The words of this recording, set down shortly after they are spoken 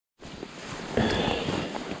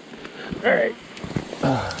All right.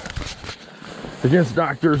 Against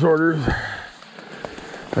doctor's orders,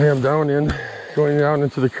 I am going down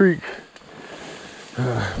into the creek.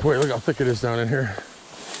 Boy, look how thick it is down in here.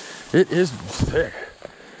 It is thick.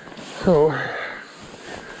 So,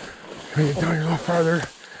 get down here a little farther.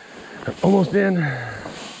 I'm almost in.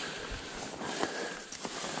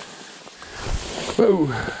 Whoa,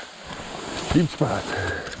 deep spot.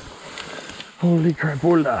 Holy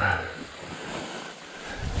crapola.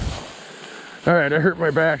 All right, I hurt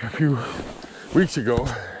my back a few weeks ago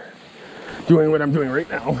doing what I'm doing right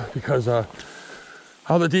now because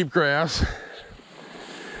all the deep grass,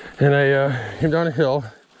 and I came down a hill.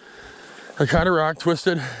 I caught a rock,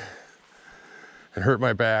 twisted, and hurt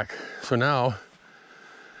my back. So now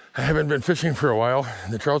I haven't been fishing for a while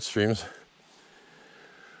in the trout streams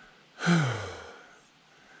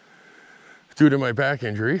due to my back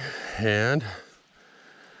injury. And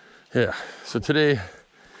yeah, so today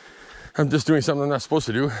I'm just doing something I'm not supposed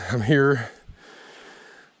to do. I'm here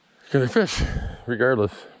gonna fish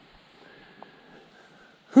regardless.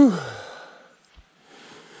 Whew.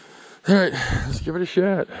 All right, let's give it a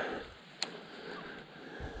shot.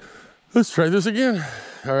 Let's try this again.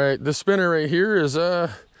 All right, this spinner right here is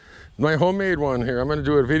my homemade one here. I'm gonna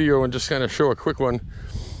do a video and just kind of show a quick one,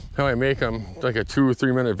 how I make them, like a 2 or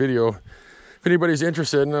 3 minute video. If anybody's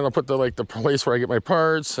interested, and then I'll put the place where I get my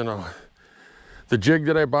parts and the jig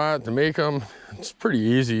that I bought to make them. It's pretty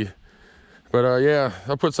easy. But yeah,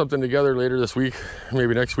 I'll put something together later this week,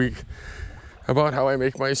 maybe next week, about how I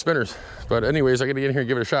make my spinners. But anyways, I gotta get in here and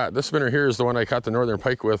give it a shot. This spinner here is the one I caught the northern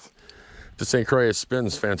pike with. The St. Croix. It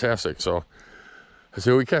spins fantastic. So let's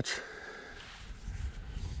see what we catch.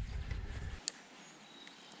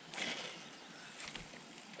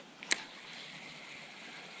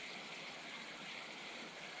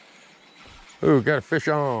 Ooh, got a fish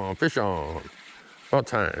on, fish on. About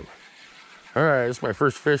time. All right, it's my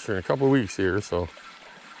first fish in a couple of weeks here, so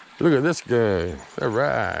look at this guy. All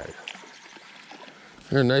right.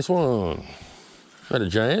 A nice one. Not a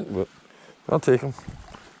giant, but I'll take him.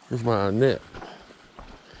 Here's my net.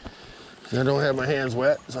 I don't have my hands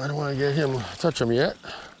wet, so I don't want to get him, touch him yet.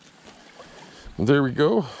 There we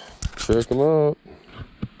go. Check him out.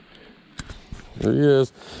 There he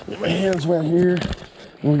is. Get my hands wet here.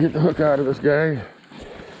 We'll get the hook out of this guy.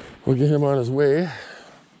 We'll get him on his way.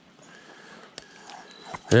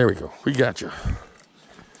 There we go. We got you.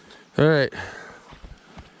 All right.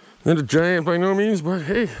 Not a giant by no means, but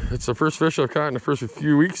hey, it's the first fish I've caught in the first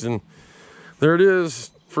few weeks, and there it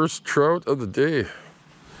is. First trout of the day.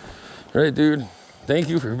 All right, dude. Thank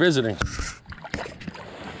you for visiting.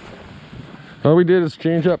 All we did is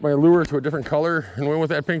change up my lure to a different color and went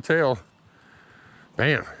with that pink tail.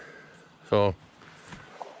 Bam. So.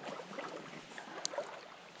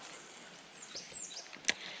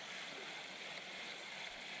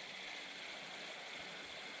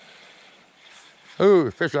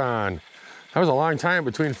 Ooh, fish on. That was a long time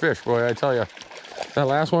between fish, boy, I tell you. That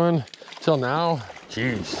last one, till now,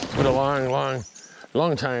 geez, it's been a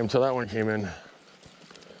long time till that one came in.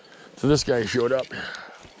 So this guy showed up.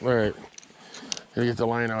 All right, gotta get the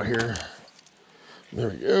line out here. There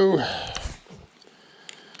we go.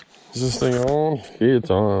 Is this thing on?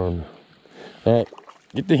 It's on. All right,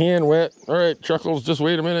 get the hand wet. All right, Chuckles, just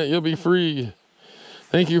wait a minute, you'll be free.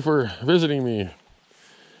 Thank you for visiting me.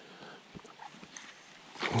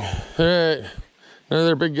 All right,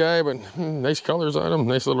 another big guy, but nice colors on him.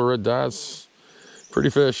 Nice little red dots. Pretty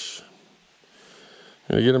fish.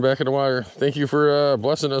 Gonna get him back in the water. Thank you for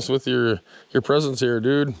blessing us with your presence here,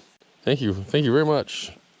 dude. Thank you very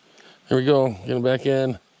much. Here we go, get him back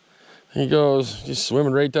in. There he goes, just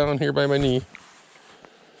swimming right down here by my knee.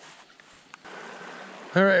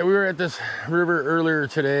 All right, we were at this river earlier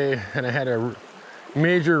today, and I had a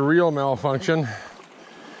major reel malfunction.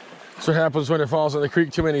 That's what happens when it falls in the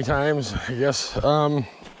creek too many times, I guess.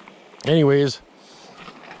 Anyways,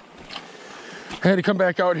 I had to come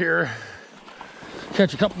back out here,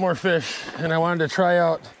 catch a couple more fish, and I wanted to try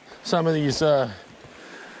out some of these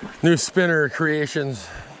new spinner creations.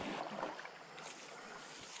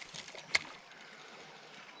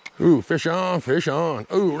 Ooh, fish on, fish on.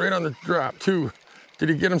 Ooh, right on the drop too. Did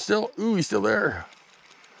he get him still? Ooh, he's still there.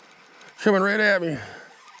 Coming right at me.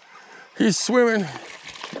 He's swimming.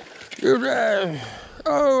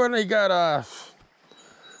 Oh, and he got off.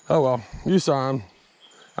 Oh well, you saw him.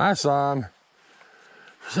 I saw him.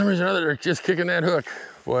 For some reason or other, they're just kicking that hook.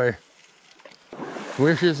 Boy,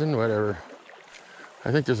 wishes and whatever.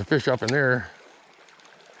 I think there's a fish up in there.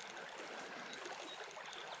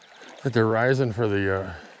 I think they're rising for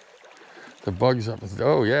the bugs up.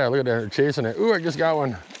 Oh yeah, look at that, they're chasing it. Ooh, I just got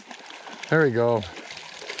one. There we go.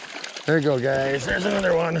 There you go, guys. There's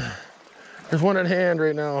another one. There's one at hand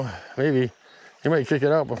right now. Maybe. He might kick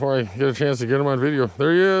it out before I get a chance to get him on video.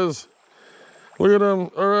 There he is. Look at him.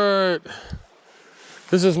 All right.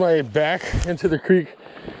 This is my back into the creek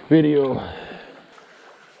video.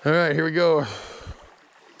 All right, here we go.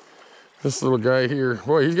 This little guy here.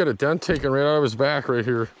 Boy, he's got a dent taken right out of his back right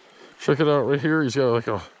here. Check it out right here. He's got like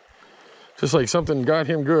a, just like something got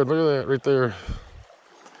him good. Look at that right there.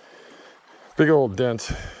 Big old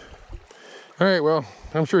dent. All right, well,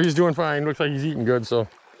 I'm sure he's doing fine. Looks like he's eating good, so.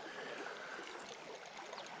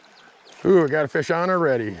 Ooh, I got a fish on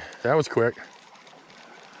already. That was quick.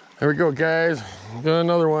 There we go, guys. Got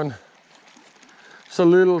another one. It's a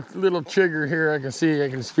little chigger here. I can see, I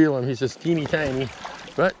can feel him. He's just teeny tiny,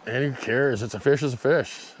 but and who cares? It's a fish is a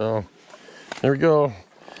fish. So there we go.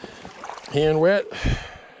 Hand wet.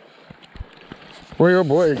 Boy, oh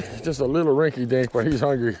boy, just a little rinky dink, but he's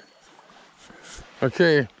hungry.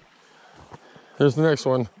 Okay, there's the next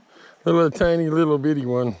one. Little tiny little bitty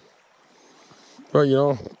one. But you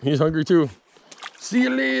know, he's hungry too. See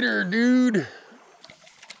you later, dude.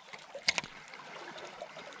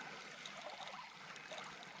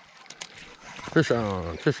 Fish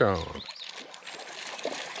on, fish on.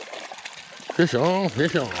 Fish on,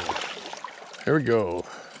 fish on. There we go.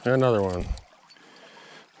 Another one.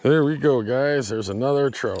 There we go, guys. There's another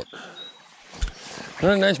trout.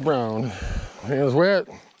 Another nice brown. Hands wet.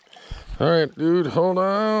 All right, dude, hold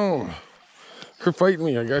on. Quit fighting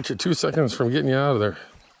me. I got you 2 seconds from getting you out of there.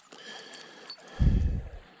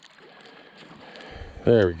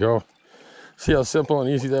 There we go. See how simple and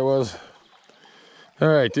easy that was? All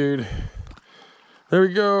right, dude. There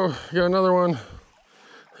we go. Got another one.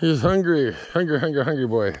 He's hungry. Hungry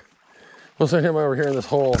boy. We'll send him over here in this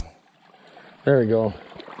hole. There we go.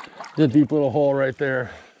 There's a deep little hole right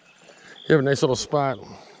there. You have a nice little spot.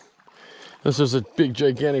 This is a big,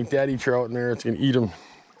 gigantic daddy trout in there. It's going to eat him.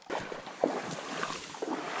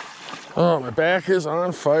 Oh, my back is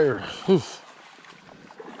on fire. Oof.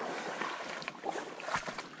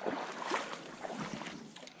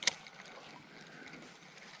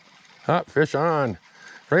 Hot fish on.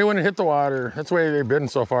 Right when it hit the water. That's the way they've been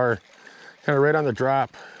so far. Kind of right on the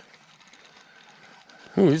drop.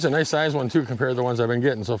 Ooh, he's a nice size one too compared to the ones I've been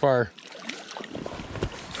getting so far.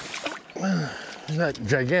 He's not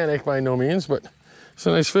gigantic by no means, but it's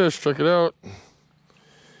a nice fish. Check it out.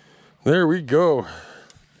 There we go.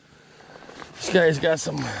 This guy's got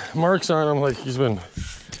some marks on him like he's been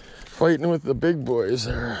fighting with the big boys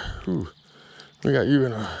there. Ooh, we got you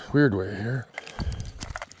in a weird way here.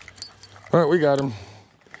 All right, we got him.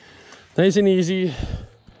 Nice and easy.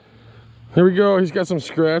 There we go. He's got some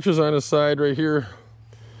scratches on his side right here.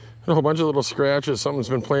 A whole bunch of little scratches. Something's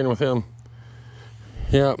been playing with him.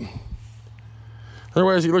 Yeah.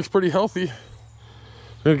 Otherwise, he looks pretty healthy.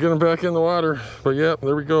 Gonna get him back in the water. But yeah,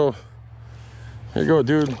 there we go. There you go,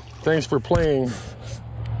 dude. Thanks for playing.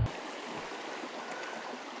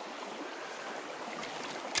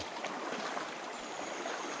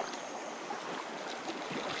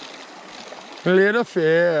 Little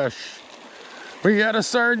fish. We got a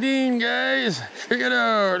sardine, guys. Check it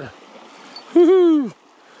out. Woohoo!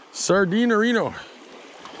 Sardinerino.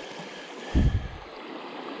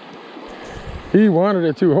 He wanted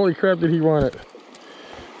it too. Holy crap, did he want it?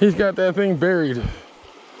 He's got that thing buried.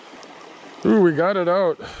 Ooh, we got it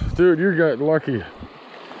out. Dude, you got lucky.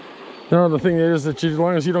 Now the thing is that as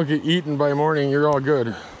long as you don't get eaten by morning, you're all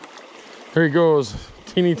good. There he goes.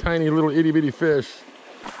 Teeny tiny little itty bitty fish.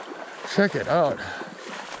 Check it out.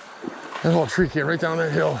 That little tree came right down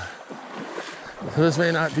that hill. So this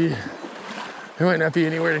may not be, there might not be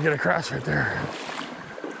anywhere to get across right there.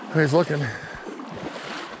 He's looking.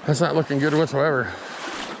 That's not looking good whatsoever.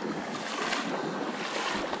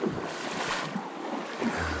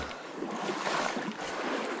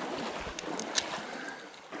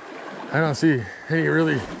 I don't see any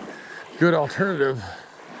really good alternative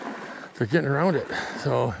to getting around it.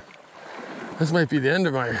 So this might be the end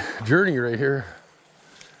of my journey right here.